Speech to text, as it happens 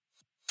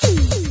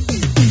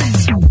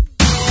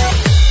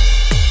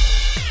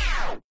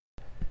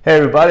Hey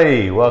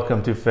everybody,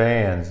 welcome to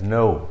Fans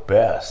Know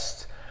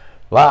Best.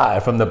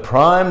 Live from the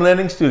Prime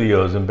Lending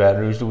Studios in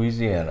Baton Rouge,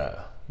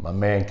 Louisiana. My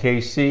man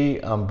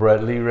KC, I'm Brett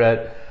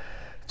Lerat,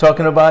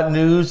 talking about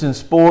news and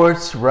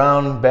sports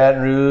around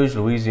Baton Rouge,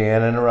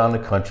 Louisiana, and around the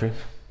country.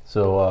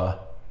 So,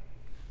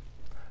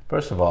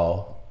 first of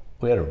all,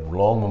 we had a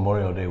long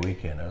Memorial Day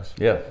weekend.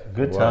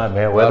 Good time,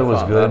 man. Weather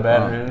was good in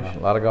Baton Rouge. A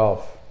lot of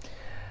golf.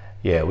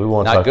 Yeah, we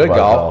won't Not talk good about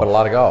golf, but a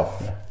lot of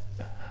golf. Yeah.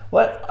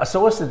 So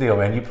what's the deal,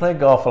 man? You play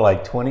golf for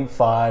like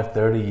 25,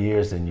 30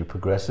 years and you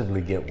progressively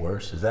get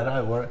worse? Is that how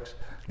it works?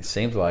 It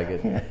seems like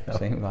it.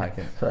 Seems like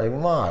it. It's like,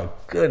 my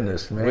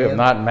goodness, man. We have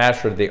not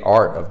mastered the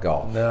art of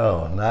golf.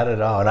 No, not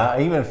at all. And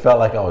I even felt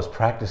like I was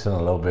practicing a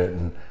little bit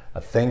and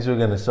things were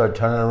going to start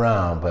turning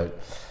around,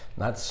 but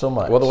not so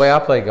much. Well, the way I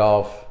play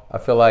golf, I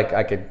feel like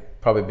I could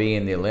probably be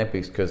in the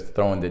Olympics because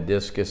throwing the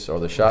discus or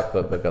the shot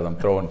put because I'm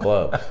throwing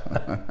clubs.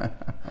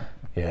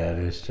 Yeah, it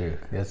is true.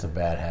 That's a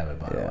bad habit,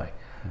 by the way.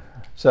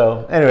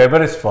 So anyway,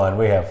 but it's fun.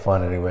 We have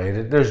fun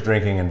anyway. There's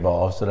drinking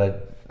involved, so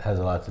that has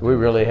a lot to do. We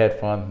really had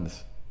fun.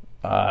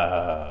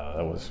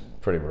 That was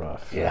pretty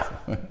rough. Yeah.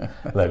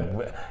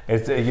 Look,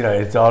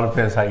 it all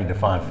depends how you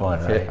define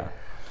fun, right? Yeah.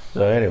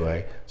 So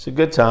anyway, it's a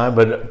good time.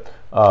 But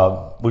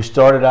we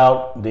started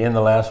out the end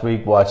of last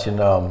week watching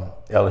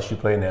LSU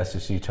play in the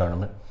SEC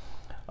tournament,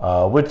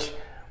 which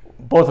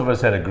both of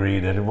us had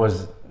agreed that it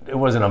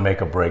wasn't a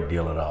make or break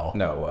deal at all.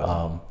 No, it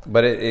wasn't.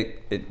 But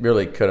it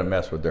really could have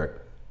messed with their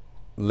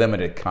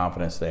limited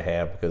confidence they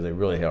have because they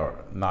really are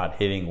not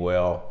hitting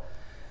well.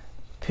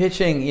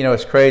 Pitching,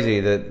 it's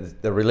crazy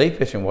that the relief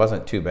pitching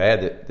wasn't too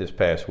bad this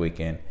past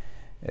weekend.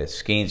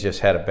 Skeens just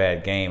had a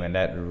bad game, and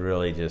that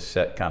really just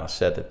set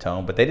the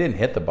tone. But they didn't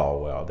hit the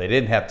ball well. They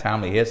didn't have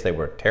timely hits. They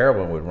were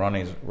terrible with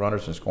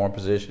runners in scoring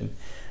position.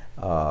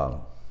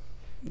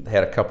 They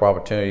had a couple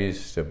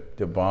opportunities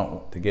to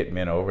bunt to get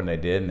men over, and they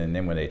did. And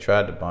then when they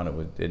tried to bunt,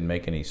 it didn't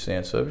make any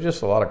sense. So it was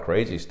just a lot of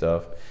crazy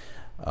stuff.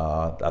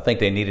 I think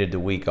they needed the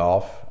week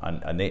off.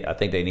 I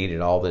think they needed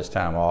all this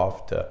time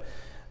off to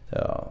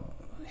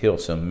heal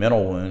some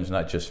mental wounds,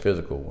 not just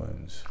physical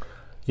wounds.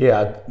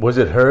 Yeah, was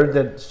it Hurd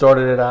that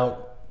started it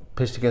out,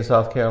 pitched against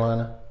South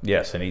Carolina?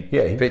 Yes, and he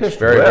pitched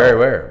very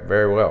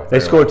well. They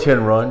scored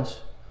 10 runs.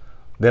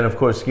 Then, of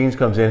course, Skeens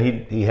comes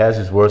in. He has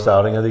his worst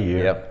outing of the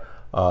year. Yep.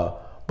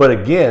 But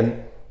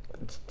again,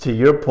 to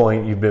your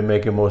point, you've been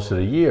making most of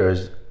the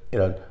years.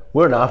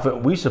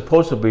 We're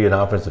supposed to be an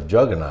offensive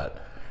juggernaut.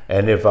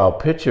 And if our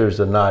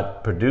pitchers are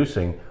not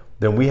producing,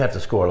 then we have to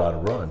score a lot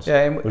of runs.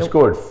 Yeah, and we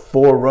scored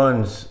 4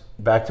 runs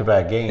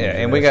back-to-back games. Yeah,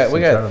 and we got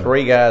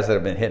 3 guys that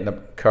have been hitting the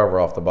cover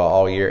off the ball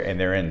all year, and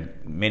they're in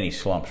many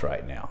slumps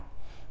right now.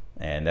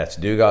 And that's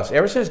Dugas.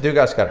 Ever since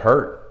Dugas got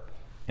hurt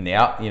in the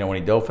out, when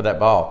he dove for that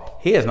ball,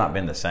 he has not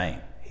been the same.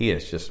 He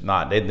is just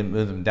not. They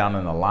moved him down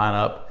in the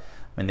lineup,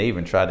 and they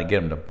even tried to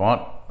get him to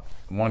bunt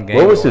one game.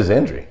 What was his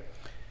injury?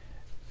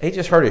 He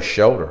just hurt his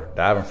shoulder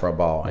diving for a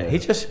ball, and he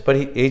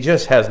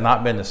just has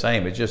not been the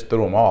same. It just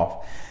threw him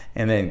off.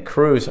 And then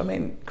Cruz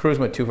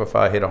went 2 for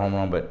 5, hit a home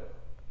run, but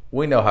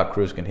we know how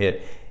Cruz can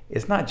hit.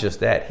 It's not just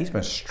that; he's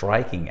been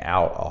striking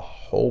out a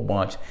whole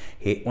bunch.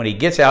 When he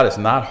gets out, it's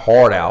not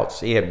hard outs.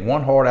 He had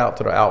 1 hard out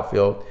to the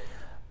outfield,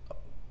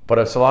 but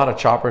it's a lot of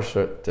choppers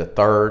to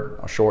third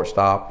or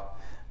shortstop.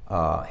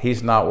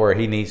 He's not where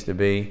he needs to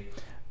be.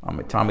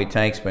 Tommy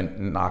Tank's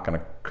been not going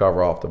to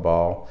cover off the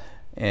ball,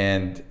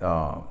 and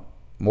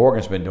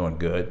Morgan's been doing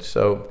good,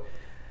 so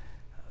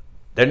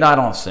they're not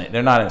on sync.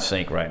 They're not in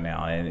sync right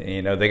now,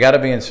 and they got to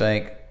be in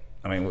sync.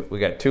 We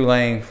got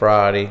Tulane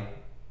Friday,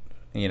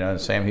 and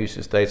Sam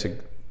Houston State's a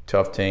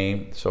tough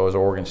team. So is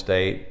Oregon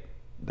State.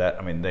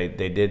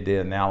 They did the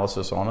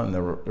analysis on it, and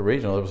the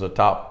regional. It was the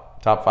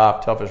top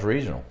 5 toughest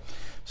regional.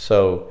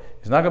 So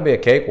it's not going to be a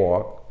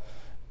cakewalk.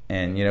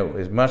 And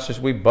as much as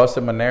we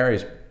busted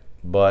Maneri's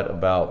butt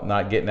about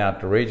not getting out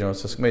the regional,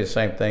 it's just going to be the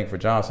same thing for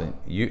Johnson.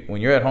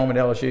 When you're at home at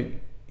LSU,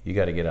 you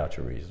got to get out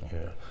your regional.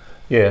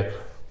 Yeah.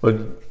 But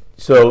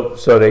so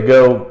they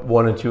go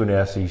 1-2 in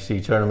the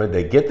SEC tournament.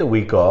 They get the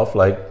week off.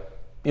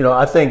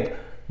 I think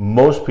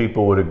most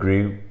people would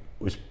agree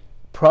was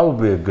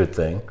probably a good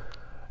thing.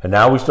 And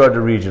now we start the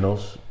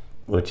regionals,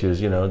 which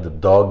is the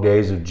dog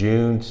days of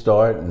June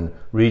start, and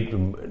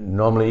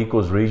normally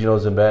equals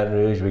regionals in Baton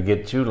Rouge. We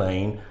get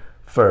Tulane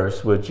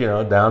first, which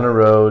down the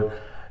road.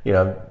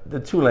 The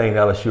Tulane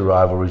LSU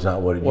rivalry is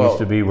not what it used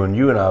to be when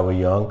you and I were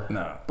young.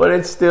 No. But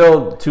it's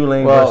still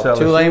Tulane versus LSU.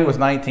 Tulane was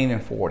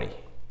 19-40,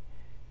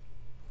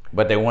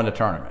 but they won the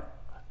tournament.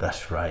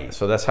 That's right.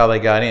 So that's how they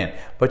got in.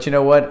 But you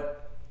know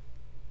what?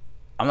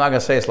 I'm not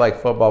going to say it's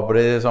like football, but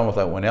it is almost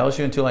like when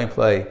LSU and Tulane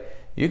play,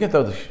 you can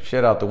throw the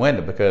shit out the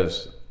window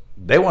because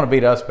they want to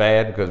beat us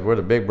bad because we're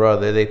the big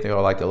brother. They think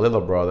we're like the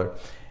little brother.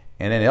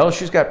 And then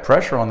LSU's got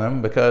pressure on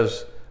them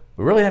because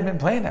we really haven't been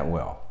playing that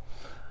well.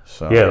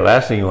 So, the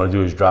last thing you want to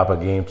do is drop a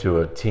game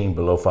to a team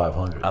below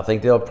 500. I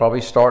think they'll probably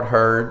start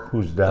Hurd.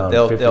 Who's down?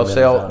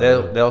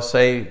 They'll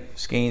save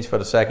Skeens for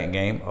the second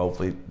game.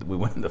 Hopefully, we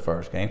win the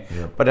first game.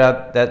 Yeah. But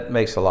that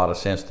makes a lot of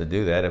sense to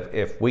do that.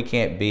 If we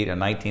can't beat a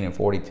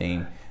 19-40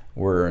 team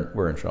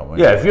we're in trouble.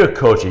 Yeah, if you're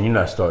coaching, you're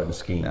not starting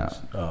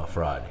Skeens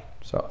Friday.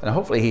 So, and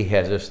hopefully he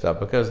has this stuff,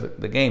 because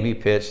the game he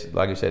pitched,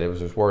 like you said, it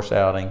was his worst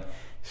outing.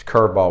 His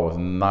curveball was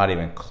not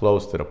even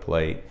close to the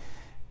plate,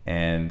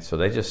 and so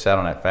they just sat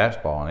on that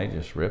fastball and they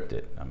just ripped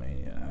it. I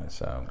mean,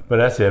 so. But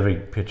that's every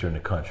pitcher in the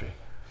country.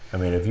 I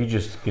mean,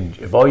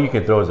 if all you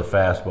can throw is a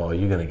fastball,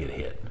 you're going to get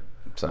hit.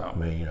 So I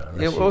mean,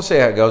 we'll see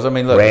how it goes. I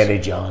mean, look, Randy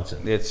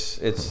Johnson.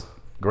 It's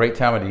great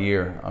time of the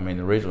year. I mean,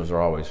 the regionals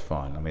are always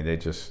fun. I mean, they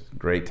just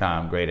great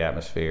time, great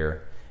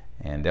atmosphere,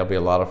 and there'll be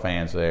a lot of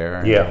fans there.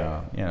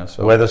 And,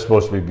 so weather's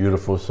supposed to be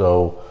beautiful,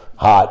 so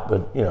hot,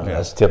 but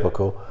that's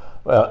typical.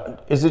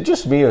 Is it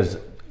just me, or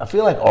I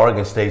feel like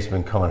Oregon State's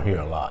been coming here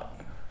a lot?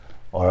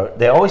 Or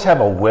they always have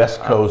a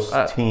West Coast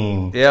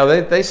team. Yeah,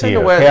 they sent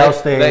here. West Cal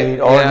State,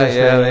 Oregon State.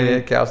 Yeah, they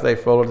did. Cal State,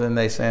 Fullerton.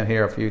 They sent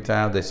here a few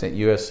times. They sent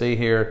USC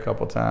here a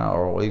couple times,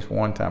 or at least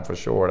one time for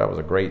sure. That was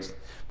a great.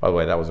 By the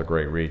way, that was a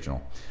great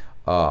regional.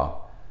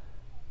 But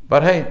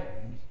hey,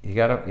 you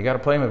gotta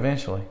play them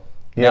eventually.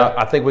 Yeah, now,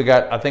 I think we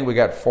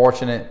got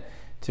fortunate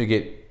to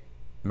get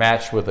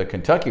matched with a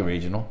Kentucky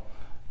regional.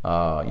 We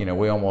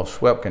almost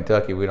swept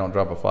Kentucky. We don't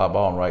drop a fly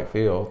ball in right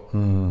field.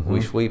 Mm-hmm. We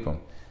sweep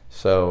them.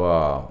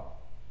 So.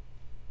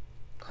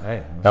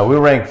 Hey, now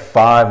we're ranked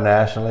 5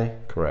 nationally.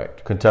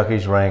 Correct.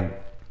 Kentucky's ranked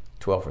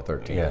 12 or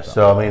 13. Yeah.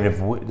 So I mean,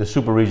 if the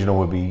super regional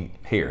would be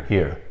here.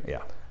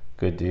 Yeah.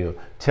 Good deal.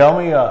 Tell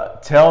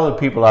the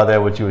people out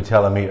there what you were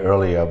telling me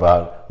earlier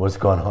about what's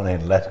going on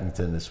in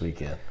Lexington this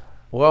weekend.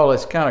 Well,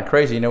 it's kind of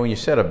crazy. When you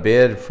set a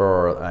bid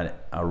for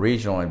a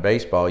regional in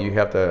baseball, you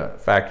have to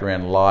factor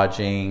in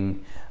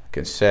lodging,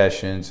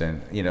 concessions,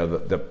 and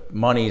the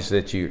monies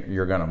that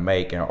you're going to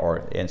make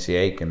or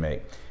NCAA can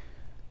make.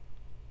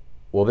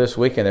 Well, this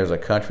weekend there's a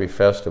country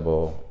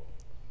festival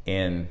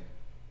in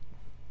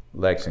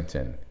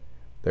Lexington.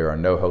 There are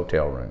no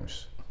hotel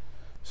rooms.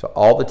 So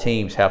all the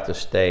teams have to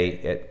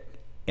stay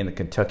in the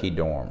Kentucky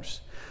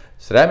dorms.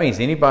 So that means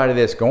anybody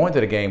that's going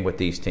to the game with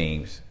these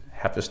teams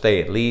have to stay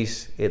at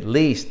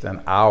least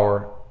an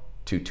hour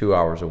to 2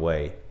 hours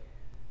away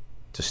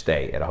to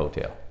stay at a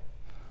hotel,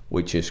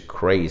 which is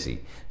crazy.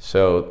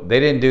 So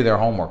they didn't do their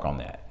homework on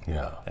that.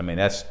 Yeah, I mean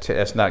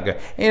that's not good.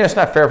 It's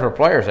not fair for the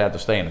players to have to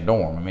stay in a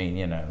dorm. I mean,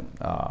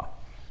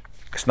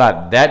 it's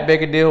not that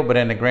big a deal, but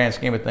in the grand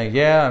scheme of things,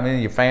 yeah. I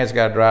mean, your fans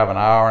got to drive an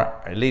hour,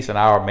 at least an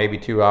hour, maybe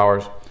 2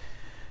 hours.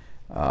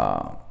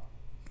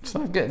 It's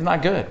not good.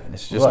 Not good.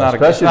 It's just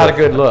not a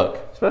good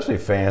look. Especially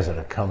fans that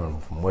are coming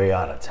from way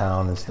out of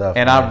town and stuff.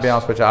 And I'll be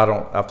honest with you, I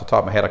don't, off the top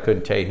of my head, I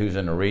couldn't tell you who's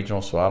in the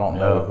regional, so I don't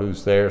know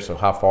who's there. So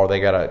how far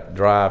they got to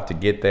drive to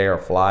get there or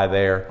fly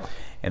there,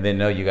 and then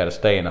you got to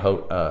stay in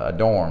a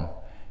dorm.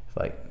 It's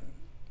like,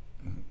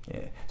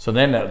 yeah. So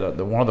then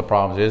one of the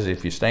problems is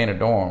if you stay in a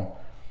dorm,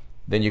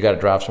 then you got to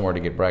drive somewhere to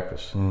get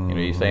breakfast. Mm-hmm.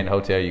 You stay in a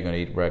hotel, you're going to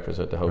eat breakfast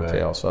at the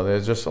hotel. Right. So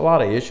there's just a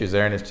lot of issues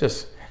there, and it's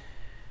just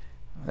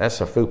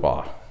that's a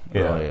football.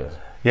 Yeah, really is.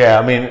 Yeah.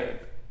 I mean,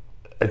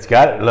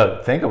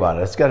 think about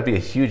it. It's got to be a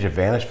huge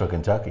advantage for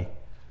Kentucky.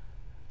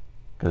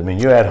 Because I mean,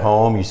 you're at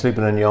home, you're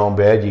sleeping in your own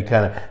bed. You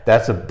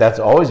that's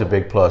always a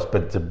big plus.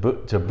 But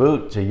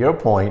to your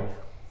point,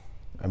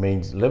 I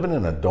mean, living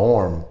in a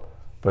dorm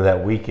for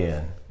that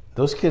weekend,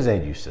 those kids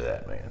ain't used to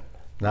that, man.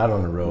 Not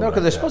on the road. No,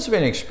 because there's supposed to be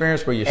an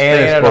experience where you're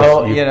staying at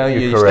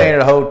you're staying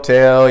at a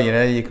hotel,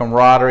 your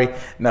camaraderie.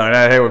 No,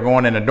 hey, we're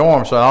going in a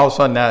dorm, so all of a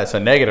sudden now it's a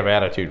negative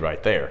attitude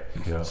right there.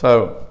 Yeah.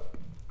 So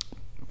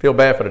feel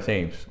bad for the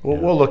teams.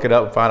 We'll look it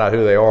up and find out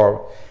who they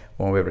are.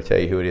 Won't be able to tell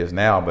you who it is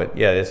now, but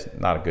yeah, it's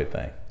not a good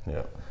thing.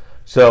 Yeah.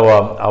 So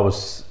I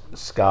was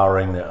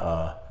scouring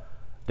the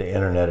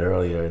internet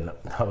earlier, and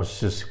I was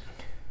just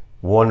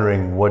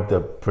wondering what the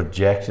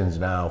projections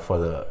now for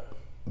the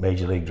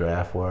Major League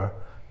Draft were,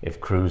 if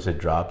Cruz had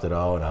dropped it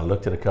all. And I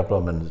looked at a couple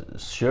of them, and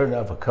sure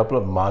enough, a couple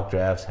of mock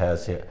drafts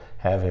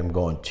have him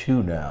going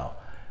 2 now.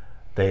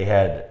 They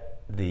had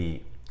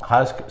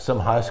some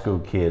high school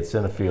kid,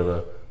 center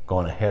fielder,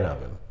 going ahead of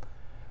him,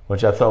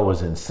 which I thought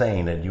was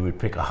insane that you would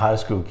pick a high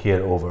school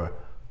kid over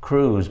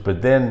Cruz.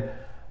 But then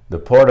the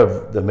part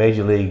of the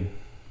Major League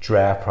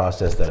Draft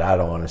process that I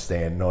don't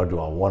understand, nor do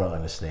I want to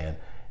understand,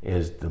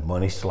 is the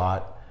money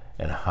slot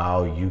and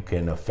how you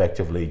can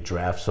effectively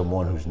draft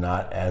someone who's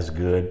not as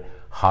good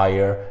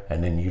higher,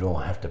 and then you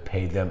don't have to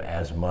pay them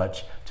as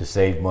much to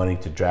save money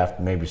to draft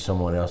maybe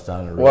someone else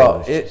down the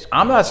road. Well,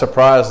 I'm not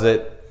surprised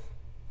that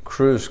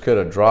Cruz could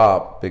have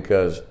dropped,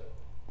 because,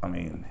 I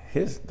mean,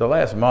 the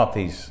last month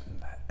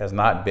has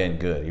not been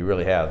good. He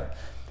really hasn't.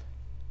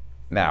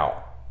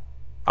 Now,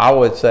 I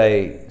would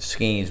say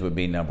Skeens would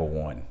be number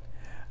 1.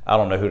 I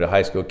don't know who the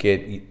high school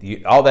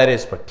kid. All that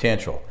is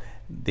potential.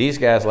 These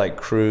guys like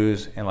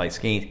Cruz and like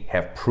Skeens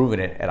have proven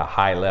it at a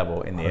high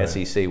level in the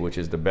SEC, which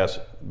is the best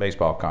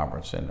baseball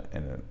conference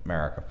in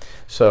America.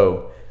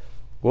 So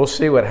we'll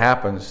see what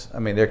happens. I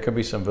mean, there could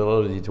be some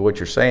validity to what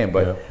you're saying,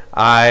 but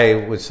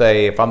I would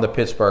say if I'm the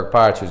Pittsburgh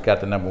Pirates, who's got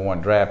the number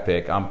 1 draft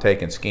pick, I'm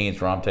taking Skeens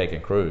or I'm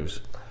taking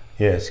Cruz.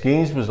 Yeah,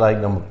 Skeens was like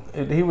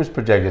he was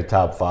projected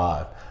top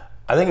 5.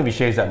 I think if he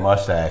shaves that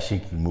mustache, he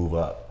can move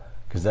up,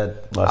 because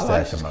that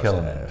mustache is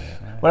killing him.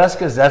 Well, that's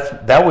because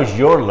that was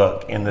your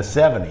look in the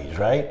 '70s,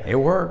 right? It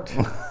worked.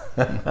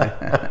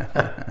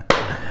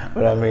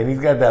 But I mean, he's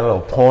got that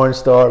little porn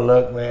star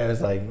look, man.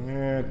 It's like,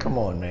 come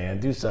on, man,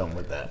 do something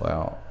with that.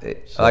 Well,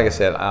 like I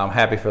said, I'm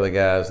happy for the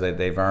guys that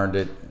they've earned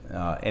it,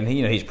 and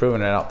he's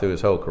proven it out through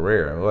his whole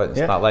career. It's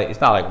not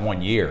like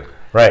 1 year,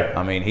 right?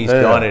 I mean, he's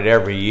done it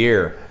every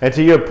year. And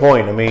to your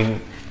point, I mean,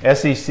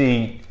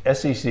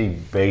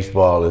 SEC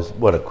baseball is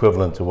what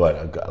equivalent to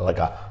what, like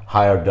a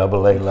higher AA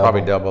level?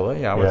 Probably AA.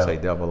 Yeah, I would say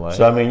AA.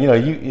 So I mean,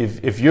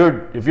 if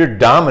you're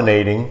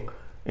dominating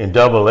in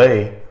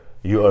AA,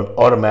 you are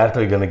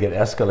automatically going to get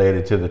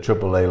escalated to the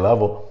AAA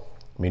level.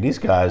 I mean, these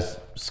guys,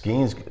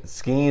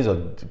 Skeens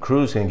or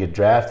Cruz can get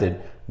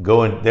drafted.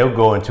 They'll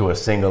go into a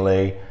single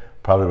A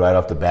probably right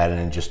off the bat, and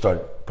then just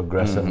start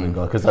progressively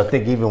going. Because I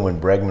think even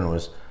when Bregman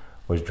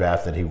was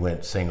drafted, he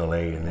went single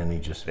A, and then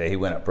he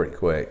went up pretty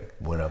quick.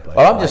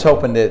 I'm just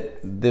hoping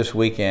that this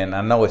weekend, I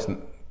know it's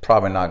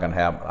probably not going to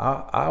happen.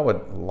 I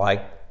would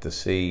like to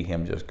see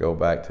him just go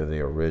back to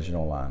the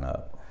original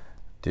lineup.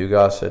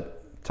 Dugas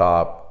at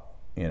top,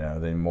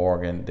 then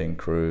Morgan, then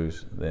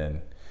Cruz,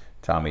 then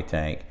Tommy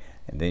Tank,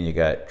 and then you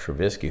got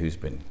Trubisky, who's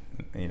been,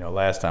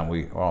 last time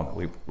we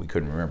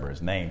couldn't remember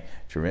his name.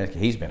 Trubisky,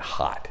 he's been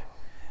hot.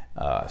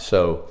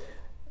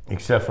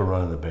 Except for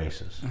running the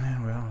bases.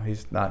 Well,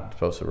 he's not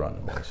supposed to run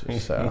the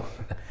bases. So,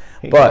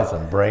 he got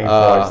some brain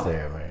farts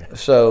there, man.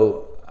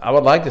 So I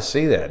would like to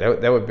see that.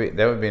 That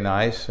would be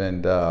nice,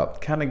 and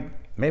kind of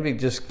maybe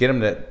just get him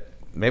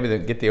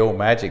get the old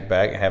magic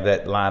back and have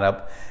that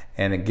lineup,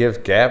 and it gives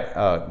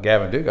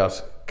Gavin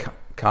Dugas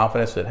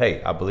confidence that,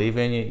 hey, I believe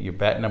in you. You're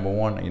batting number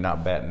one. You're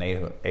not batting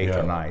eighth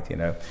or ninth.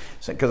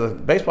 Because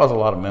baseball has a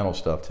lot of mental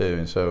stuff too,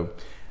 and so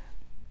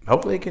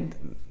hopefully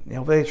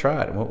they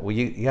try it. Well,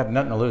 you have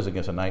nothing to lose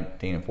against a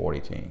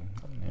 19-40 team.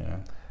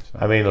 So.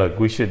 I mean, look,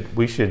 we should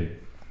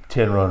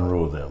 10-run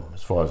rule them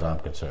as far as I'm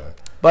concerned.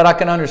 But I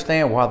can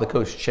understand why the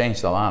coach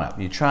changed the lineup.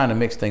 You're trying to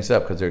mix things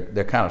up because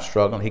they're kind of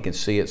struggling. He can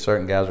see it.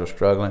 Certain guys are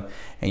struggling,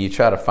 and you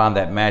try to find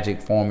that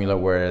magic formula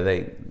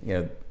where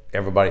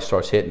everybody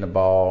starts hitting the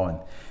ball and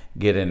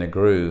get in the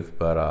groove.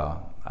 But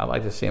I'd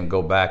like to see him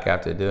go back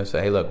after doing and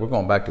say, hey, look, we're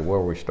going back to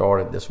where we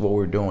started. This is what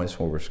we're doing. This is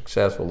where we're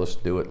successful. Let's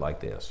do it like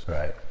this.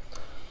 Right.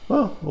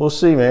 Well, we'll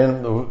see,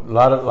 man. A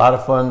lot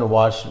of fun to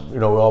watch.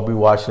 We'll all be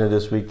watching it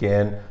this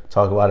weekend.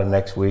 Talk about it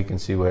next week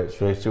and see where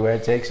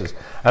it takes us.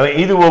 I mean,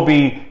 either we'll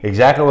be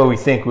exactly where we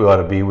think we ought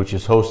to be, which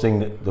is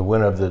hosting the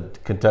winner of the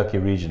Kentucky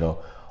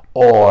Regional,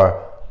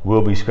 or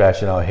we'll be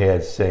scratching our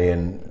heads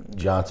saying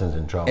Johnson's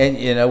in trouble.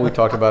 And we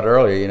talked about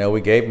earlier. We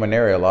gave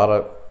Maneri a lot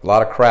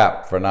of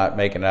crap for not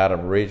making it out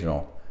of a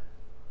regional.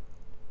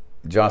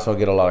 Johnson will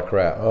get a lot of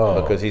crap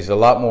because he's a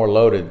lot more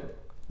loaded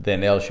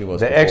than LSU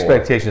was. The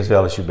expectations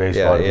of LSU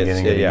baseball at the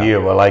beginning of the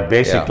year were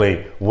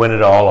basically win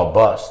it all or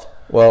bust.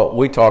 Well,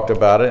 we talked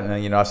about it,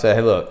 and I said,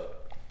 hey, look,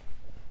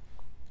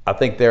 I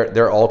think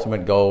their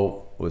ultimate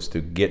goal was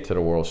to get to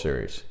the World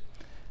Series.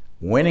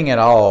 Winning it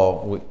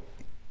all,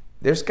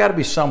 there's got to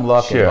be some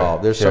luck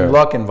involved. There's some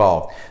luck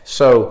involved.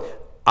 So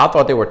I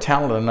thought they were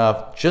talented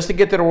enough just to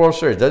get to the World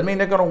Series. Doesn't mean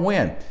they're going to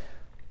win.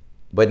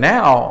 But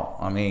now,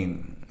 I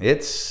mean,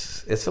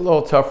 it's a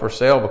little tougher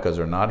sell because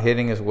they're not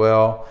hitting as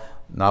well.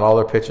 Not all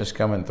their pitching's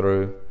coming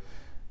through.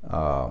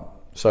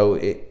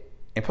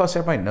 And plus,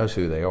 everybody knows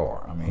who they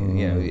are. I mean,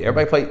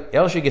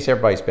 LSU gets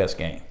everybody's best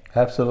game.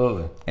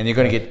 Absolutely. And you're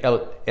going to get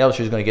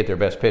LSU's going to get their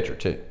best pitcher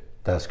too.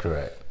 That's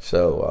correct.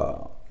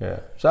 So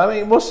So I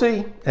mean, we'll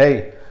see.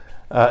 Hey,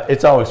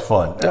 it's always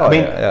fun.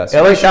 It's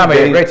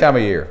a great time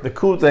of year. The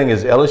cool thing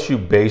is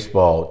LSU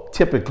baseball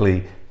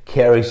typically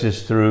carries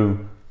us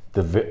through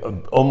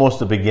almost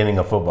the beginning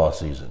of football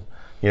season.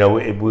 We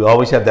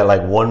always have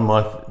that 1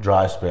 month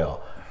dry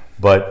spell,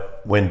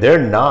 but when they're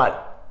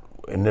not,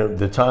 and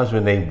the times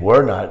when they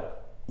were not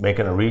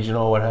making a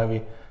regional or what have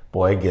you,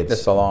 boy, it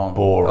gets boring.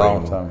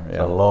 Long summer. Yeah. It's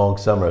a long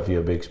summer if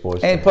you're a big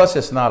sports fan. And plus,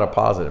 it's not a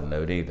positive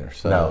note either.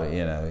 So,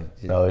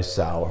 no, it's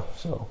sour.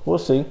 So we'll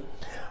see.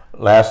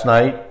 Last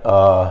night,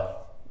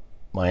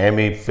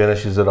 Miami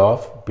finishes it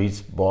off,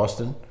 beats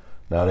Boston.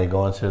 Now they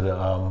go into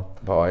the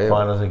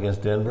finals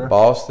against Denver.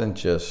 Boston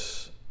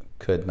just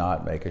could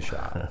not make a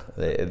shot.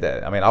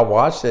 I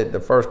watched it the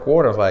first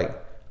quarter. I was like,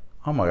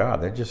 oh my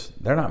God,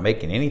 they're not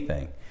making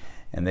anything.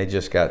 And they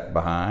just got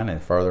behind and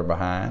further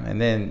behind.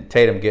 And then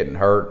Tatum getting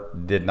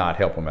hurt did not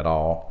help them at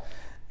all.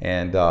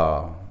 And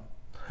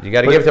you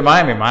got to give it to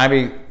Miami.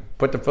 Miami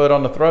put the foot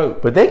on the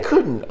throat. But they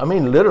couldn't. I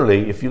mean,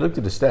 literally, if you looked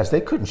at the stats,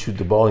 they couldn't shoot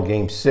the ball in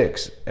Game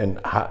 6.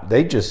 And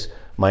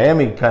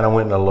Miami kind of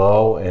went in a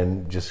lull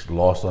and just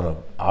lost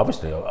on I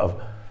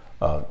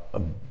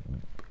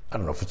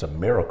don't know if it's a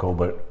miracle,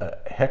 but a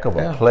heck of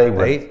a play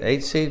with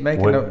 8 seed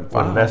making the finals.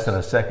 With less than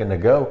a second to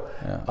go.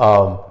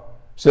 Yeah.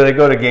 So they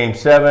go to Game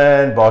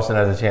 7. Boston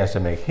has a chance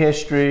to make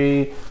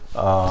history.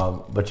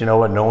 But you know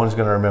what? No one's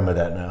going to remember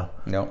that now.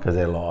 No. Because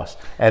they lost.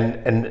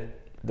 And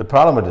the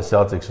problem with the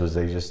Celtics was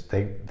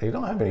they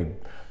don't have any.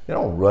 They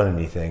don't run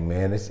anything,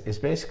 man. It's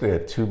basically a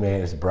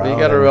two-man. It's Brown. You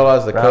got to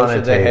realize the coach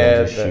that they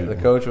had. The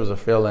coach was a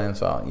fill-in,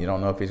 so you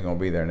don't know if he's going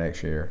to be there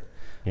next year.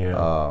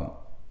 Yeah.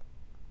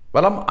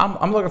 But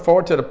I'm looking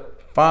forward to the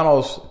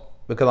finals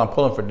because I'm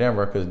pulling for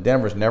Denver because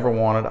Denver's never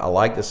won it. I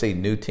like to see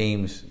new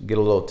teams get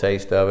a little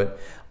taste of it.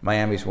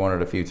 Miami's won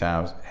it a few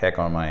times. Heck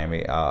on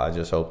Miami. I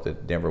just hope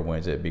that Denver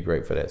wins it. It'd be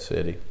great for that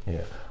city.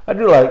 Yeah.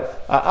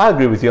 I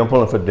agree with you. I'm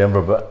pulling for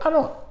Denver, but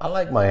I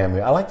like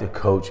Miami. I like the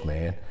coach,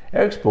 man.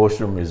 Eric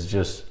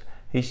Spoelstra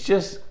he's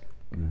just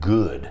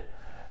good.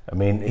 I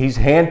mean, he's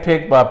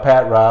handpicked by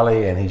Pat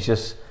Riley, and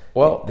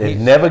they've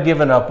never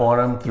given up on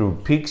him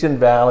through peaks and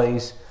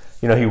valleys.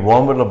 You know, he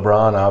won with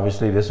LeBron,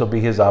 obviously. This will be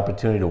his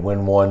opportunity to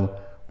win one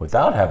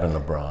without having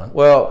LeBron.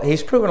 Well,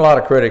 he's proven a lot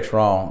of critics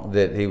wrong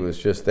that he was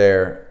just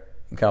there.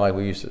 Kind of like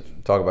we used to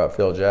talk about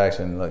Phil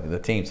Jackson, like the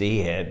teams he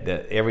had,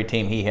 every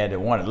team he had that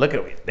won it. Look at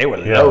it, they were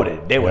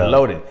loaded. They were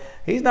loaded.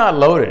 He's not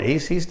loaded.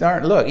 He's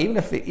darn. Look, even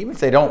if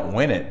they don't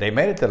win it, they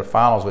made it to the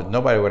finals, which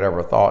nobody would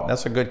ever thought. And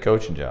that's a good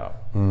coaching job.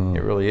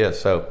 It really is.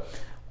 So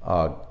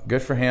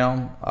good for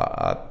him.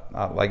 I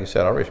like you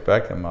said, I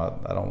respect him. I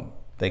don't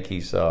think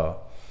he's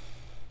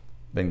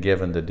been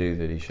given the due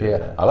that he should.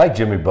 Yeah, I like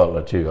Jimmy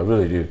Butler too. I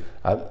really do.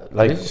 I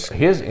like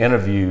his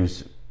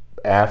interviews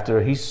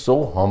after. He's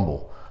so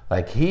humble.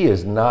 Like, he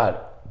is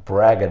not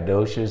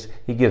braggadocious.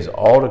 He gives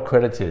all the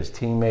credit to his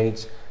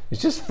teammates.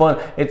 It's just fun.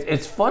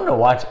 It's fun to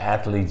watch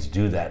athletes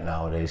do that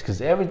nowadays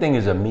because everything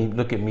is a me.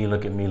 Look at me.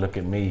 Look at me. Look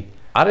at me.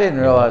 I didn't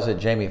realize that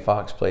Jamie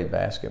Foxx played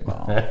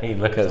basketball. He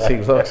looks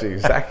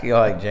exactly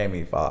like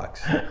Jamie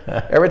Foxx.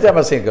 Every time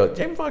I see him, go,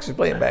 Jamie Foxx is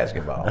playing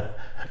basketball.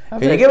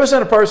 Can you give us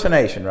an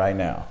impersonation right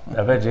now?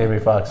 I bet Jamie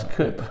Foxx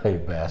could play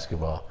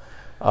basketball.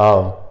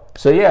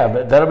 So yeah,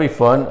 but that'll be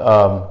fun.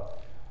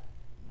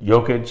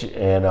 Jokic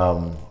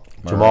and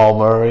Jamal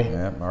Murray.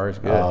 Yeah, Murray's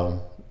good.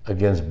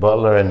 Against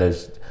Butler, and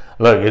it's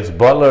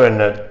Butler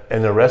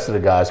and the rest of the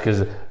guys,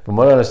 because from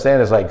what I understand,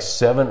 there's like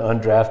 7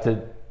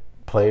 undrafted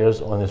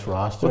players on this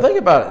roster. Well, think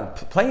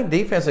about it. Playing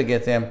defense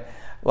against them,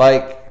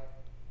 like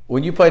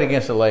when you played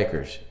against the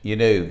Lakers, you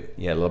knew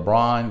you had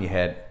LeBron, you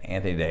had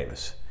Anthony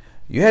Davis.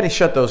 You had to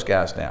shut those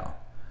guys down.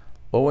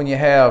 Well, when you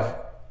have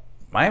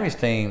Miami's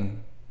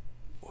team,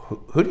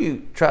 who do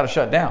you try to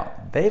shut down?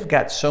 They've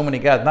got so many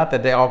guys. Not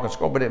that they all can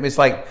score, but it's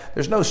like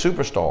there's no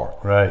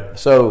superstar. Right.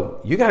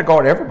 So you got to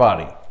guard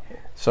everybody.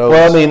 So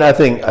well, I mean, I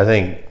think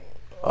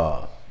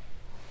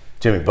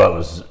Jimmy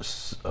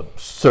Butler's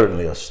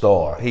certainly a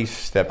star. He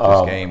stepped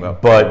his game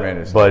up.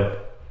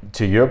 But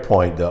to your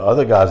point, the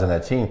other guys on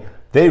that team,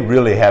 they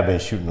really have been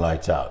shooting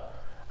lights out.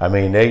 I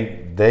mean,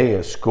 they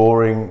are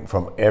scoring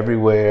from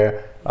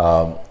everywhere,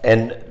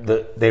 and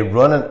they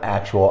run an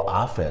actual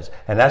offense,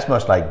 and that's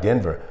much like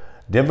Denver.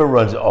 Denver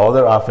runs all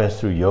their offense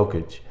through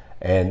Jokic,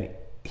 and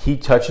he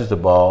touches the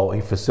ball,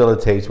 he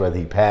facilitates, whether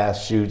he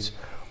passes, shoots,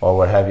 or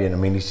what have you. And I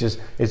mean, it's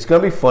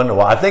going to be fun to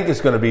watch. I think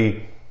it's going to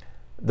be,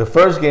 the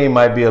first game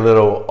might be a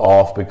little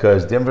off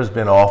because Denver's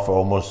been off for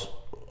almost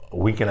a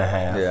week and a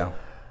half. Yeah.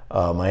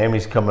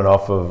 Miami's coming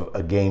off of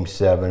a game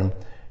 7.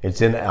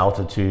 It's in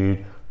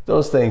altitude.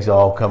 Those things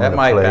all come into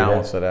play. That might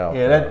balance it out.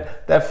 Yeah,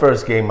 that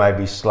first game might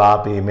be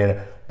sloppy. I mean,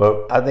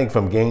 but I think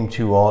from game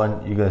 2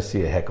 on, you're going to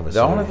see a heck of a series.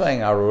 The only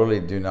thing I really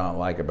do not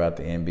like about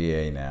the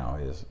NBA now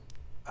is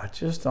I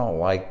just don't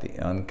like the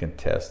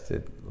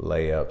uncontested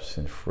layups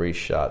and free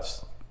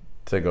shots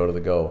to go to the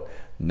goal.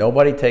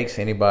 Nobody takes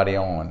anybody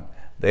on.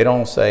 They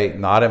don't say,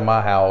 not in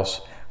my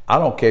house. I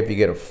don't care if you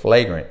get a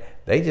flagrant.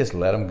 They just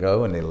let them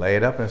go and they lay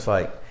it up, and it's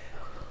like,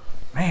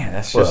 man,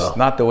 that's just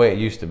not the way it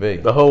used to be.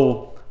 The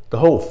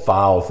whole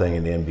foul thing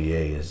in the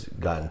NBA has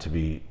gotten to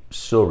be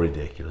so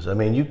ridiculous. I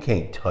mean, you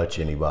can't touch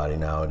anybody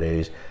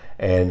nowadays,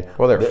 and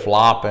they're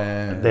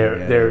flopping. They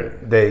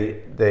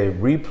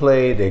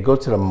replay. They go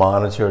to the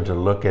monitor to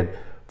look at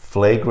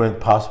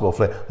possible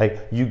flagrant.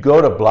 Like, you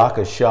go to block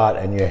a shot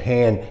and your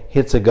hand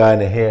hits a guy in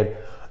the head.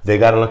 They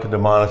got to look at the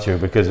monitor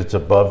because it's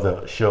above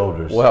the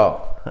shoulders.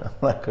 Well,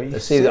 like, are you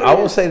see, serious? I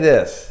will say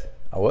this: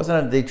 I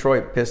wasn't a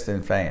Detroit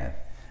Piston fan.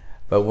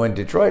 But when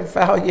Detroit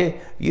fouled you,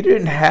 you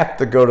didn't have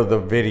to go to the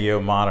video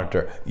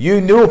monitor.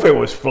 You knew if it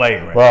was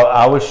flagrant. Well,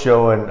 I was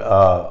showing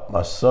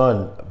my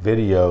son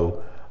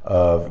video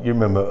of,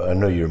 I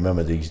know you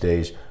remember these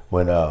days,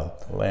 when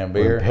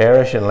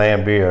Parrish and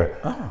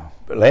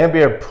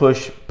Lambier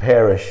pushed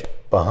Parrish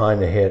behind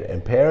the head,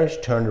 and Parrish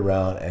turned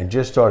around and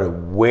just started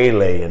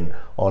waylaying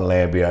on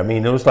Lambier. I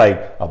mean, it was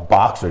like a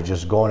boxer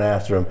just going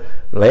after him.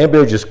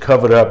 Lambier just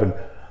covered up, and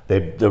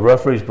the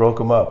referees broke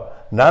him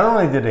up. Not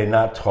only did they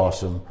not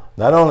toss him,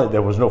 not only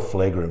there was no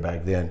flagrant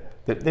back then,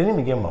 they didn't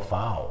even give him a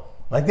foul.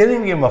 Like, they didn't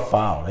even give him a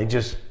foul. They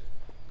just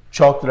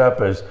chalked it up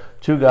as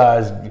 2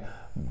 guys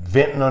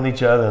venting on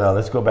each other. Now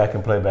let's go back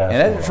and play basketball.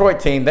 And that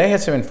Detroit team, they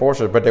had some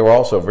enforcers, but they were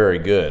also very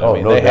good. Oh,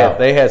 no doubt.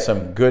 They had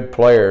some good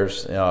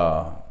players,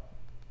 but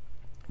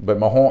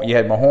you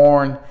had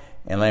Mahorn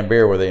and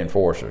Lambier were the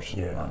enforcers.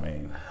 Yeah. I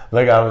mean,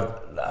 like,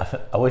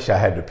 I wish I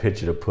had the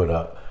picture to put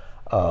up.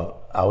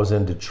 I was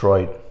in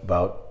Detroit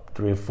about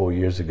 3 or 4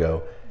 years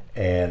ago,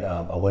 and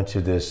I went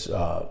to this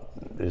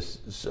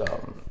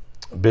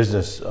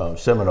business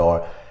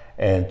seminar,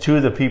 and 2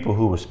 of the people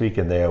who were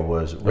speaking there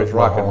was Rick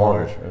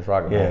Mahorn. It was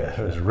Rocket Mortgage.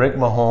 It was Rick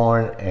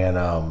Mahorn and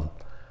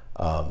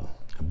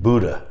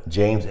Buddha,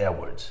 James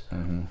Edwards.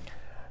 Mm-hmm.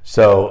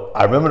 So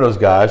I remember those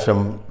guys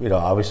from,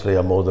 obviously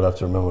I'm old enough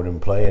to remember them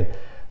playing.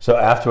 So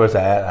afterwards,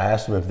 I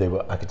asked them if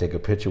I could take a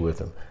picture with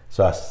them.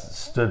 So I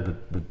stood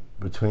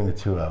between the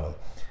two of them.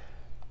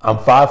 I'm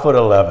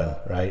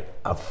 5'11", right?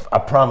 I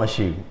promise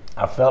you,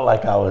 I felt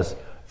like I was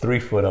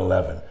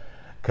 3'11",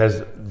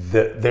 because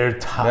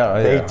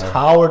they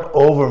towered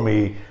over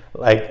me.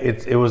 Like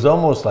it was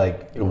almost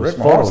like it was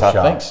Photoshop.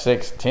 I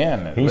think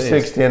 6'10". He's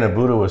 6'10", and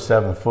Buddha was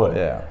 7 foot.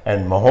 Yeah.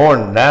 And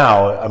Mahorn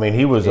now, I mean,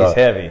 he's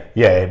heavy.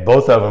 Yeah,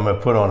 both of them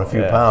have put on a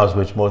few pounds,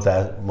 which most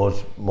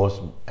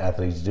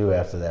athletes do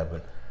after that.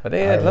 But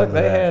they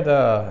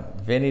had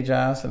Vinnie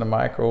Johnson, the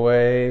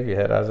microwave. You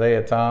had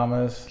Isaiah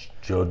Thomas,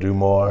 Joe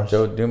Dumars,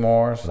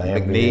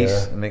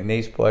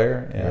 McNeese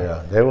player.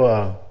 Yeah,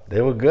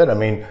 they were good. I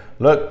mean,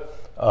 look.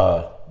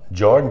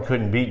 Jordan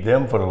couldn't beat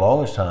them for the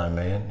longest time,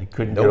 man. He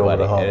couldn't get over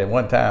the hump. At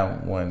one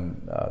time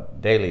when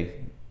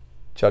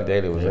Chuck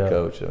Daly was the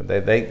coach, I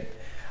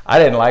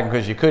didn't like him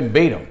because you couldn't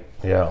beat him.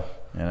 Yeah,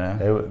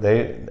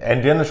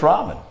 and Dennis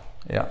Rodman.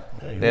 Yeah,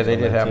 they did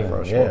have him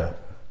for a short. Yeah,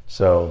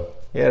 so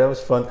that was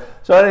fun.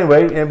 So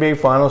anyway, NBA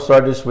Finals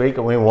start this week.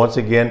 I mean, once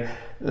again,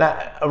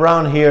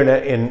 around here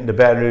in the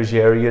Baton Rouge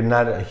area,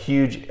 not a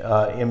huge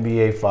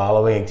NBA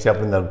following, except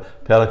when the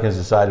Pelicans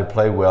decide to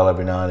play well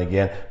every now and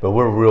again. But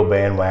we're real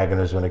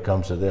bandwagoners when it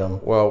comes to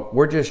them. Well,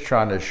 we're just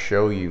trying to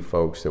show you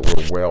folks that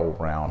we're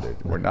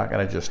well-rounded. We're not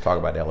going to just talk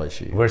about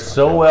LSU. We're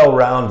so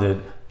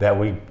well-rounded that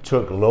we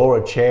took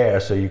lower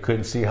chairs so you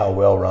couldn't see how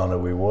well-rounded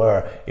we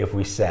were if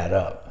we sat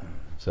up.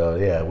 So,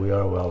 yeah, we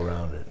are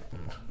well-rounded.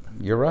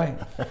 You're right.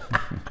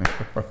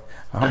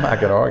 I'm not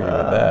going to argue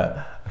with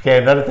that. Okay,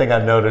 another thing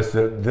I noticed,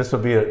 this will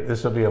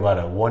be about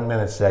a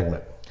 1-minute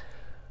segment.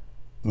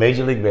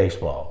 Major League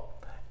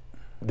Baseball.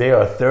 They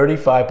are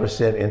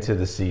 35% into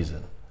the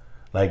season,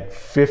 like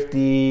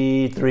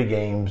 53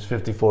 games,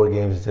 54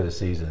 games into the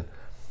season.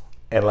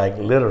 And like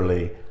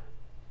literally,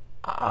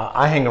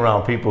 I hang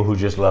around people who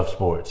just love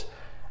sports.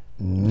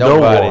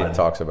 Nobody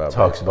talks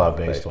about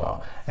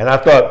baseball. And I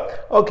thought,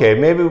 okay,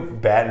 maybe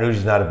Baton Rouge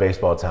is not a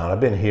baseball town.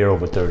 I've been here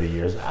over 30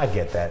 years. I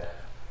get that.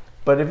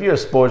 But if you're a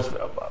sports,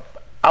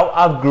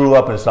 I grew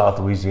up in South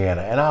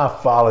Louisiana, and I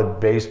followed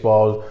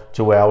baseball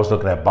to where I was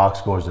looking at box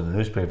scores in the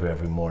newspaper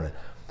every morning.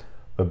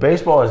 But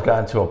baseball has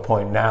gotten to a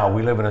point now.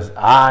 We live in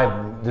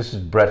this is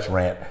Brett's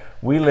rant.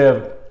 We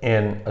live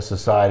in a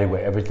society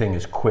where everything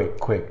is quick,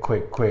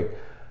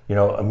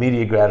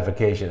 immediate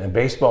gratification. And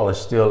baseball is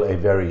still a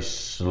very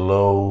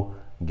slow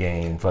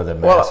game for the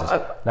masses.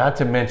 Not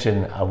to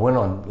mention, I went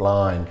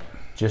online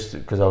just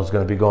because I was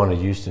going to be going to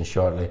Houston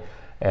shortly,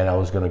 and I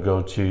was going to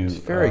go to it's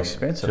very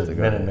expensive to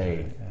Minute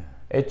Maid.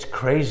 It's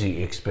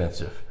crazy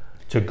expensive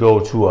to go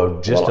to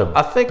a baseball.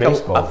 I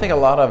think a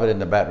lot of it in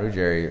the Baton Rouge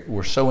area,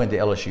 we're so into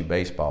LSU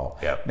baseball.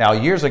 Yep. Now,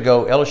 years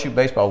ago, LSU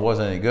baseball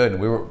wasn't any good,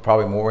 and we were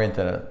probably more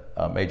into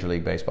Major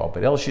League Baseball.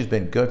 But LSU's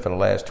been good for the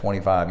last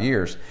 25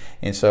 years,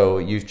 and so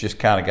you've just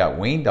kind of got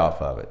weaned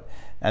off of it.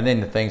 And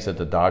then the things that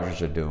the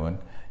Dodgers are doing,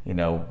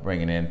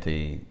 bringing in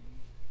the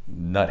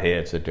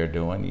nutheads that they're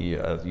doing.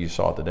 You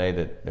saw today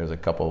that there's a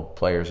couple of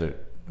players that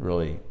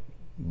really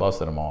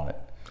busted them on it.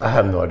 I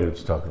have no idea what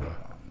you're talking about.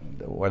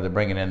 Where they're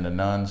bringing in the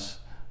nuns,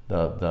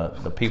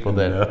 the people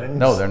that nuns?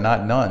 No, they're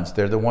not nuns.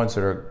 They're the ones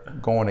that are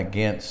going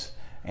against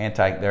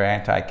they're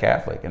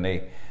anti-Catholic, and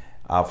I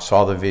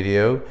saw the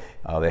video.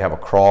 They have a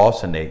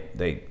cross, and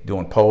they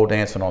doing pole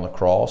dancing on the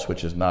cross,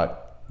 which is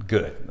not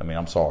good. I mean,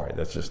 I'm sorry,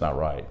 that's just not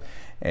right.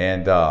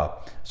 And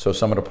so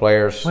some of the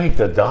players. Wait,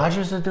 the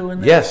Dodgers are doing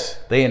that? Yes,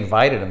 they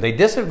invited them. They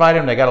disinvited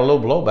them. They got a little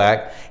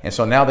blowback, and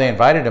so now they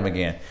invited them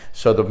again.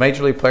 So the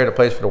major league player that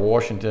plays for the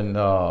Washington.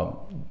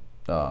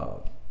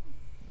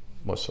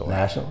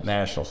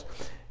 Nationals.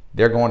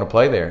 They're going to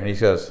play there, and he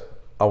says,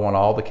 "I want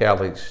all the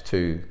Catholics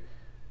to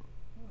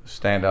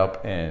stand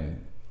up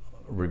and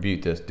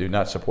rebuke this. Do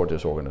not support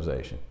this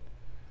organization."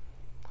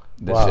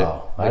 That's it.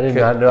 I did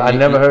not know. I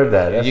never heard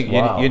that.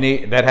 You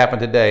need that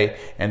happened today,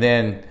 and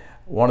then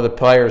one of the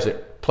players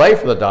that play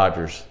for the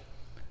Dodgers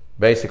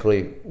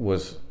basically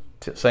was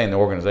saying the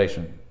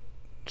organization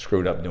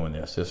screwed up doing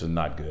this. This is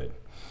not good.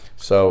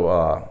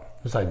 So.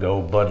 It's like the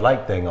old Bud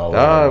Light thing all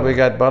over. We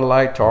got Bud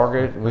Light,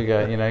 Target. We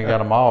got you got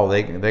them all.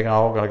 They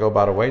all going to go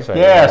by the wayside.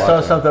 Yeah, I saw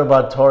something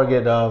about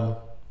Target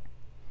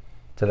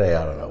today.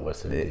 I don't know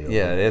what's the deal.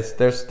 Yeah,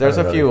 there's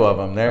a few of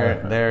them.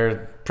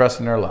 They're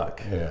pressing their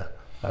luck. Yeah,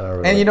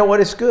 and you know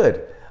what? It's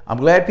good. I'm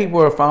glad people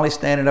are finally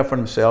standing up for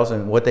themselves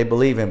and what they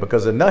believe in,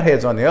 because the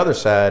nutheads on the other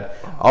side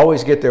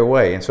always get their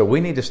way, and so we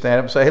need to stand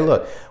up and say, hey,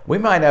 look, we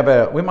might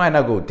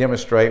not go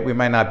demonstrate, we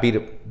might not beat a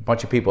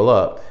bunch of people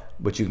up,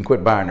 but you can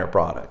quit buying their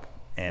product.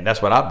 And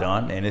that's what I've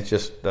done, and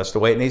that's the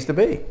way it needs to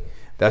be.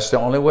 That's the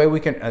only way we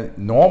can.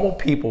 Normal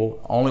people,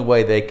 only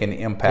way they can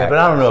impact. Yeah, but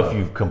I don't know if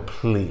you've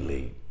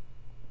completely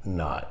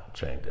not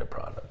changed their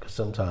product, because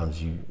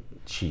sometimes you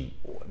cheat.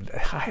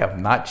 I have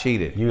not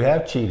cheated. You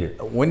have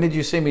cheated. When did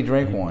you see me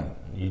drink one?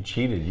 You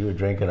cheated. You were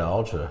drinking an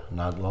Ultra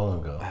not long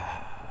ago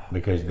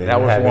because they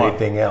didn't have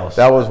anything else.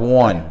 That was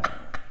one.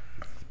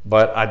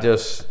 But I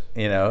just,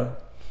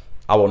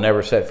 I will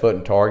never set foot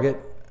in Target.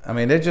 I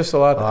mean, there's just a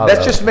lot.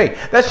 That's just me.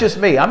 That's just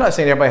me. I'm not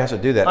saying everybody has to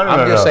do that.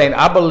 I'm just saying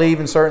I believe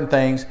in certain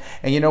things,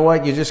 and you know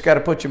what? You just got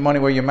to put your money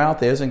where your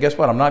mouth is. And guess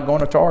what? I'm not going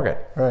to Target.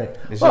 Right.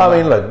 Well, I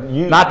mean,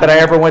 look. Not that I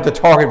ever went to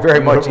Target very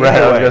much. Right.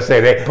 Anyway. I was going to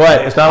say that.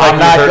 But it's not like I'm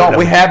not going.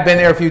 We have been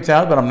there a few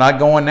times, but I'm not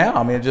going now.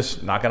 I mean, I'm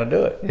just not going to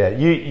do it. Yeah.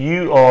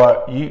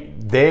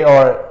 They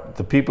are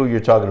the people you're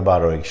talking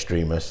about are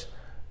extremists.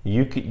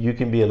 You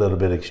can be a little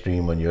bit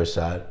extreme on your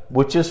side,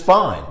 which is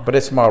fine. But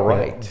it's my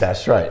right.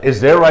 That's right.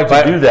 It's their right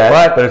to do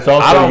that, but it's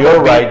also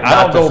your right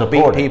not to support it. I don't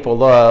go beat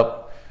people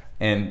up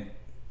and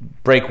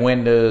break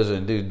windows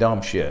and do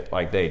dumb shit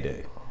like they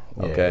do.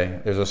 Okay? Yeah.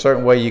 There's a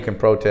certain way you can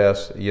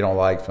protest. You don't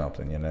like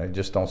something,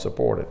 just don't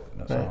support it.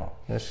 That's all.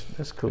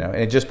 That's cool.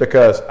 And just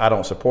because I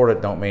don't support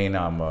it don't mean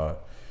I'm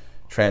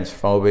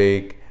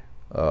transphobic,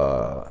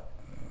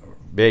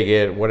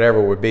 bigot,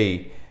 whatever it would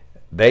be.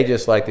 They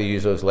just like to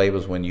use those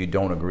labels when you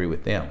don't agree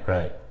with them.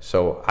 Right.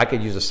 So I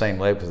could use the same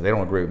label because they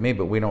don't agree with me,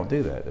 but we don't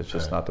do that. It's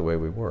just not the way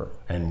we work.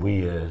 And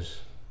we as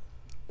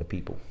the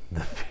people.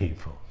 The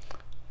people.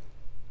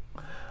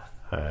 All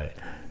right.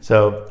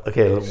 So,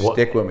 okay.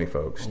 Stick with me,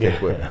 folks. Stick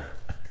with me.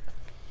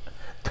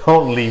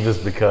 Don't leave us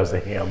because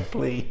of him,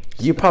 please.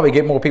 You probably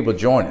get more people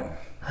joining.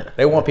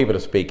 They want people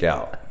to speak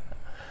out.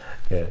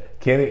 Yeah.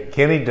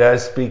 Kenny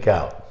does speak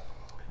out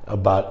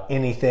about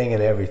anything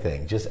and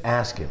everything. Just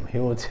ask him. He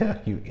will tell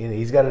you.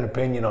 He's got an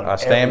opinion on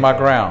everything. I stand my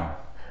ground.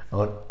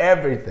 On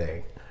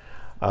everything.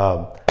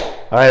 All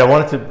right, I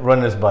wanted to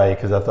run this by you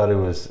because I thought it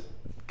was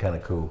kind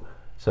of cool.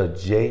 So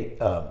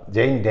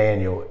Jaden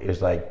Daniel is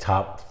like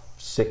top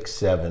 6,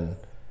 7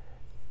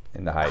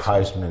 in the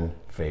Heisman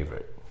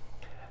favorite.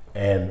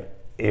 And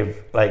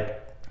if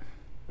like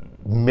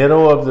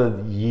middle of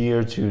the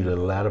year to the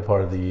latter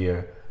part of the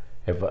year,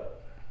 if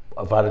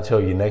I'd have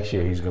told you next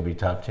year he's going to be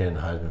top 10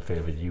 Heisman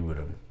favorite, you would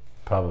have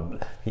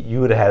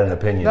had an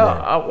opinion.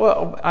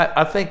 No,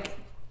 I think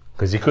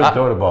because he couldn't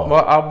throw the ball.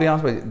 Well, I'll be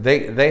honest with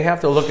you. They have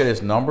to look at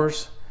his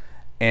numbers,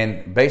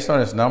 and based on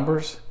his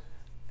numbers,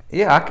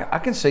 yeah, I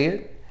can see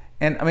it.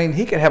 And I mean,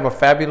 he could have a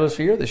fabulous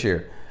year this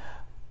year.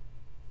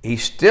 He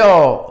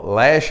still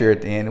last year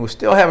at the end was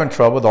still having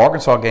trouble. The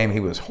Arkansas game, he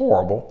was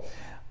horrible.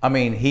 I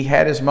mean, he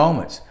had his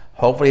moments.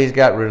 Hopefully, he's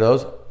got rid of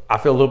those. I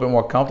feel a little bit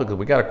more comfortable because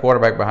we got a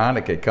quarterback behind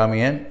that could come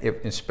in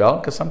and spell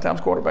because sometimes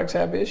quarterbacks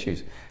have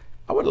issues.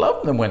 I would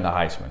love him to win the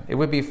Heisman. It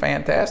would be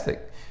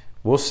fantastic.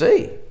 We'll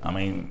see. I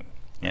mean,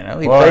 he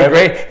played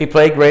great. He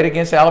played great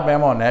against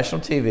Alabama on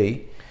national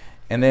TV,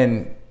 and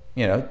then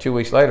 2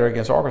 weeks later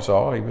against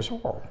Arkansas, he was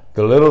horrible.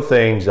 The little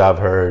things I've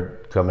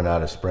heard coming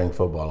out of spring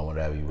football and what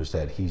have you was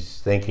that he's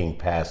thinking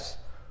pass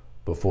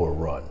before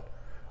run,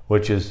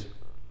 which is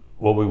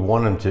what we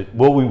wanted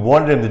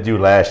him to do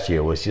last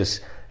year was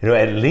just.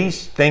 At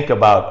least think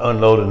about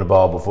unloading the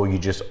ball before you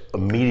just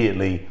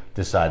immediately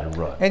decide to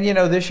run. And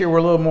this year we're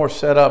a little more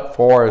set up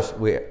for us.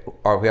 We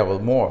have a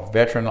more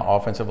veteran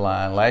offensive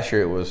line. Last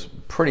year it was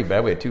pretty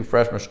bad. We had 2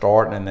 freshmen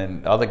starting, and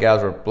then other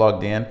guys were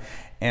plugged in.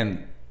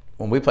 And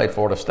when we played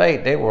Florida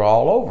State, they were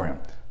all over him.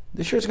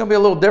 This year it's going to be a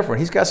little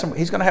different. He's going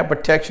to have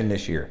protection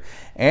this year,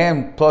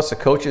 and plus the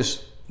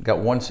coaches got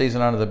 1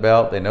 season under the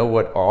belt. They know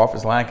what our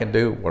offensive line can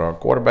do, what our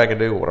quarterback can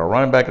do, what our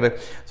running back can do.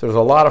 So there's a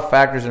lot of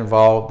factors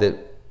involved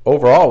that.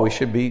 Overall, we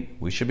should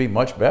be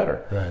much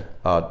better. Right.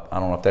 I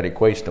don't know if that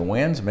equates to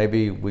wins.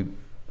 Maybe we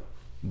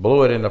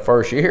blew it in the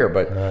first year,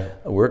 but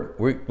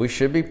we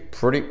should be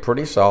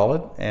pretty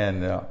solid.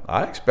 And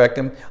I expect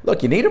him.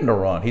 Look, you need him to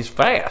run. He's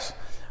fast,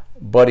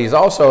 but he's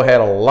also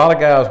had a lot of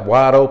guys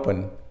wide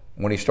open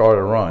when he started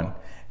to run.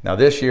 Now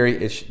this year,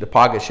 the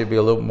pocket should be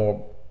a little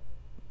more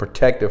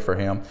protective for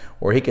him,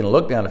 where he can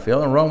look down the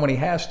field and run when he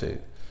has to.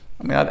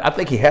 I mean, I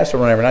think he has to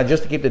run every night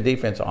just to keep the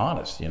defense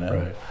honest,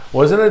 Right.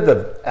 Wasn't it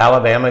the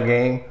Alabama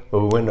game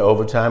where we went to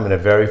overtime and the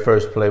very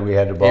first play we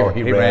had the ball,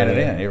 he ran it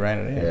in? He ran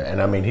it in. Yeah,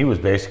 and I mean, he was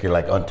basically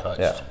like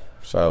untouched. Yeah.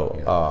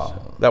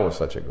 So that was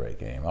such a great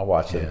game. I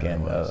watched it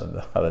again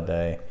the other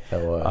day.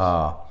 That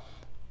was.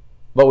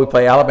 But we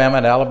play Alabama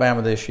at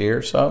Alabama this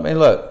year. So, I mean,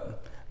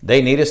 look,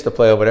 they need us to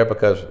play over there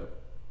because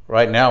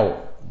right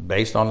now,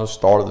 based on the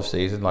start of the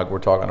season, like we're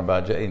talking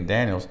about Jaden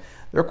Daniels,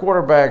 their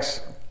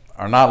quarterbacks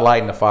are not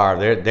lighting the fire.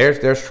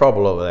 There's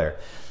trouble over there.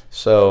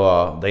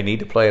 So they need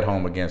to play at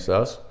home against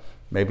us.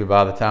 Maybe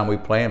by the time we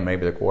play them,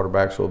 maybe the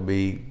quarterbacks will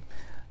be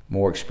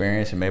more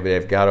experienced and maybe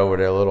they've got over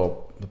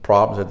the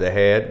problems that they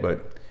had.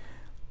 But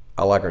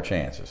I like our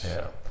chances.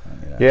 Yeah.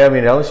 Yeah, I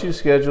mean, LSU's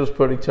schedule is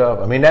pretty tough.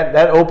 I mean,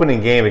 that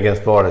opening game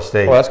against Florida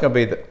State. Well, that's going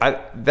to be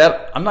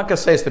I'm not going to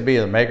say it's to be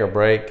the make or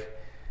break.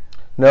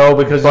 No,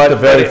 because it's the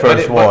very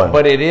first one.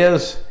 But it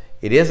is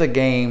a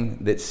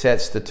game that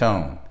sets the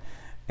tone.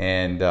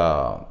 And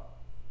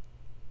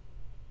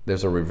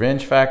there's a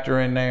revenge factor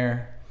in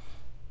there.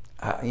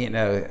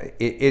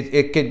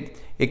 It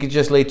could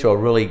just lead to a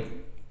really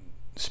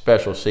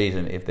special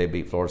season if they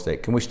beat Florida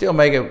State. Can we still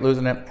make it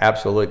losing them?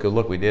 Absolutely. Because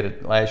look, we did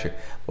it last year.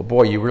 But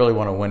boy, you really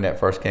want to win that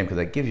first game because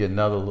that gives you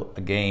another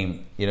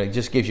game. It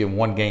just gives you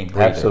 1 game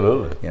breather.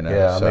 Absolutely.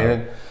 Yeah. So.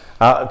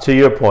 I mean, to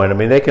your point, I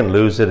mean they can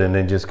lose it and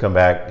then just come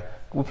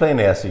back we're playing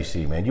the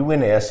SEC, man. You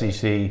win the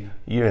SEC,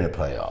 you're in the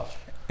playoffs.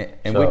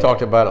 And we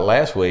talked about it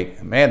last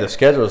week. Man, the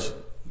schedule's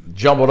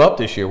jumbled up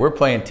this year. We're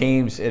playing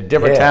teams at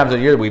different times of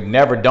the year that we've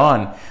never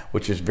done,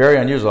 which is very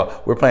unusual.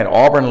 We're playing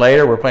Auburn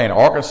later. We're playing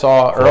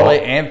Arkansas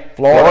early and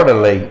Florida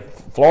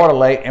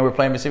late, and we're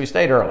playing Mississippi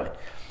State early.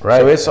 Right.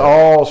 So it's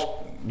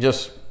all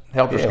just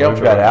helter-skelter.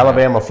 We've got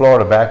Alabama,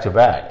 Florida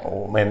back-to-back.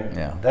 Oh,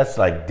 man, that's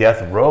like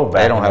death row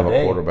back. They don't have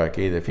a quarterback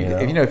either.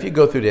 If you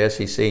go through the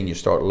SEC and you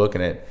start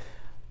looking at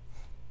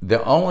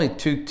the only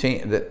two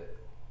teams that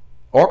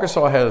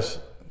Arkansas has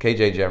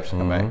KJ Jefferson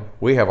come back.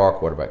 We have our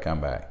quarterback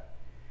come back.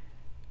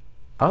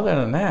 Other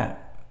than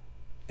that,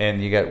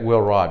 and you got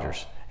Will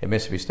Rogers at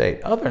Mississippi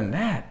State. Other than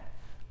that,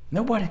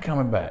 nobody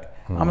coming back.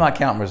 I'm not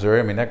counting Missouri.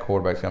 I mean, that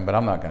quarterback's coming, but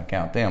I'm not going to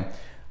count them.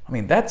 I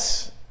mean,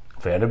 that's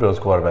Vanderbilt's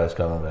quarterback's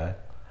coming back.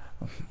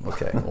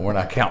 Okay, well, we're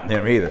not counting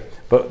them either.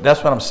 But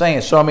that's what I'm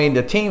saying. So, I mean,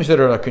 the teams that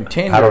are the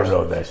contenders. I don't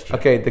know if that's true.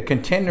 Okay, the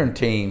contender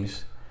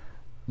teams,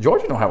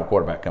 Georgia don't have a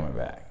quarterback coming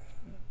back.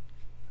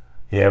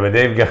 Yeah, but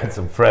they've got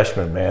some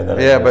freshmen, man.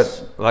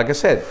 But like I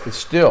said, it's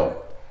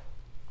still,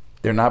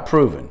 they're not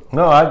proven.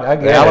 No, I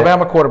get it. The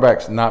Alabama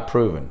quarterback's not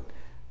proven.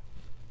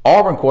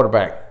 Auburn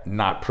quarterback,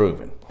 not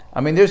proven.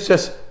 I mean,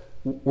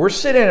 we're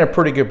sitting in a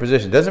pretty good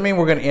position. Doesn't mean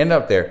we're going to end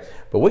up there,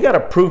 but we got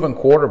a proven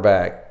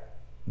quarterback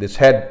that's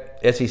had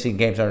SEC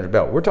games under his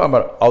belt. We're talking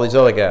about all these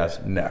other guys.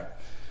 No.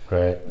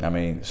 Right. I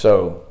mean,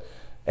 so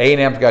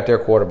A&M's got their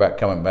quarterback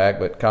coming back,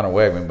 but Connor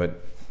Wegman,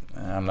 but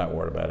I'm not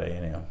worried about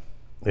A&M.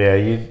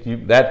 Yeah,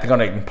 that's going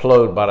to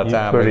implode by the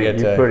time we get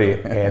to. You're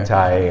pretty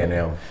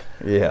anti-A&M.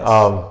 Yes.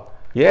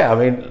 Yeah, I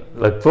mean,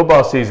 like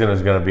football season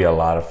is going to be a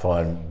lot of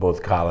fun,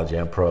 both college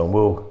and pro, and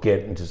we'll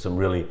get into some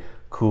really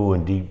cool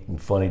and deep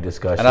and funny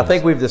discussions. And I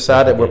think we've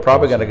decided we're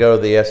probably going to go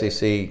to the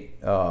SEC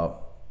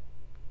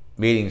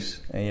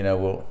meetings, and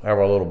we'll have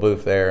our little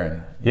booth there.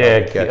 And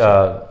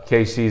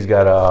KC's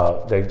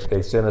got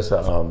they sent us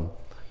a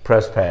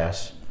press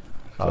pass.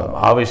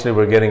 Obviously,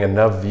 we're getting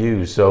enough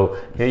views. So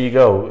here you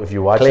go. If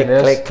you're watching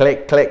hit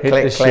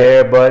the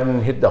share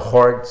button, hit the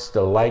hearts,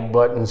 the like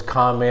buttons,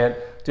 comment,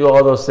 do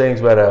all those things.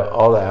 But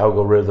all the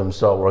algorithms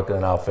start working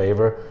in our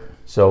favor.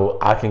 So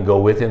I can go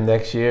with him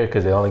next year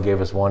because they only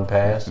gave us one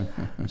pass.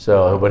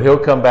 But he'll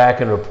come back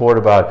and report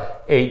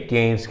about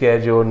 8-game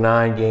schedule,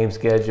 9-game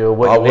schedule.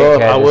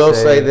 I will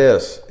say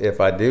this: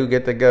 if I do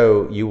get to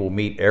go, you will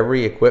meet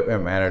every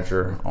equipment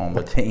manager on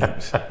the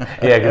teams.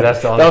 Yeah,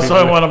 because that's the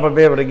only one I'm gonna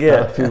be able to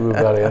get. People we've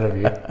got to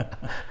interview.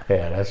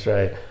 Yeah, that's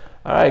right.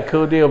 All right,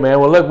 cool deal, man.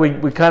 Well, look,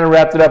 we kind of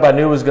wrapped it up. I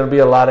knew it was going to be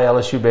a lot of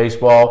LSU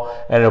baseball,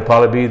 and it'll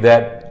probably be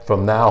that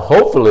from now,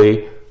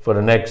 hopefully, for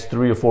the next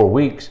 3 or 4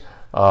 weeks.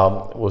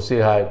 We'll see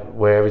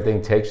where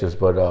everything takes us,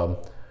 but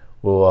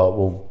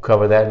we'll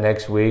cover that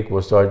next week.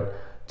 We'll start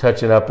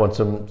touching up on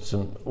some.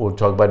 We'll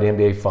talk about the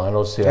NBA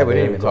Finals. We didn't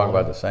even talk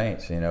about the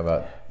Saints. I've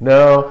got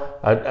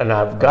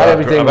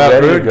everything about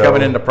ready Gruden to go.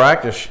 coming into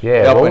practice.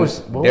 Yeah, helping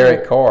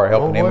Derek Carr,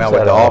 helping him out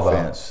with the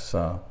offense.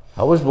 So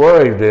I was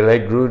worried they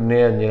let Gruden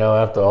in.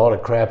 after all the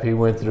crap he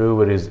went through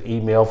with his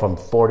email from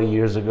 40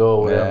 years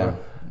ago, or whatever.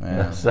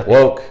 Yeah.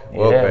 Woke,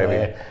 baby.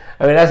 Man.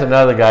 I mean, that's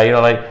another guy.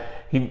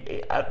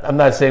 I'm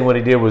not saying what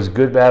he did was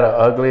good, bad, or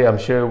ugly. I'm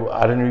sure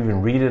I didn't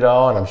even read it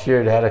all, and I'm sure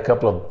it had a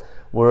couple of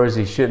words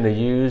he shouldn't have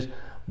used.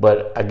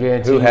 But I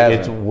guarantee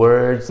it's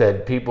words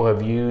that people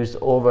have used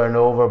over and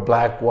over,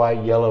 black,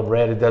 white, yellow,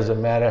 red, it doesn't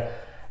matter.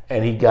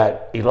 And he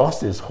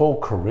lost his whole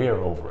career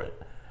over it.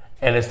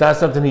 And it's not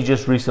something he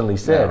just recently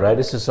said, right?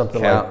 This is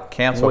something like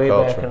cancel way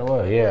culture. back in the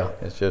world. Yeah.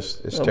 It's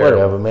terrible.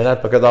 Whatever, man.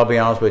 Because I'll be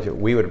honest with you,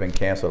 we would have been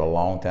canceled a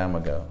long time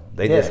ago.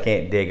 They just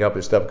can't dig up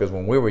this stuff because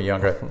when we were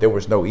younger, there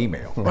was no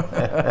email.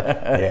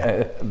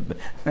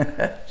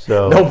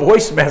 So no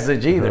voice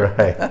message either.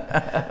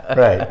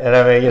 Right. And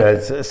I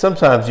mean,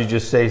 sometimes you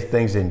just say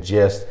things in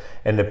jest,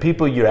 and the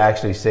people you're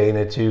actually saying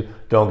it to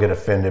don't get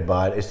offended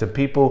by it. It's the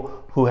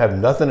people who have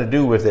nothing to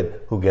do with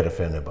it who get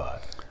offended by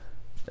it.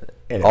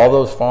 Anyway. All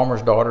those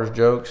farmers' daughters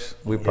jokes,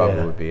 we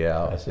probably would be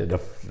out. I said the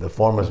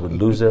farmers would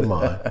lose their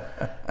mind.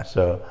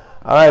 So,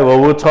 all right, well,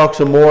 we'll talk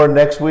some more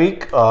next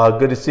week.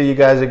 Good to see you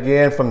guys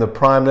again from the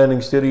Prime Lending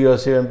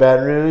Studios here in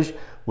Baton Rouge.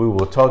 We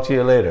will talk to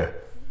you later.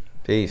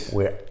 Peace.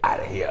 We're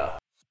out of here.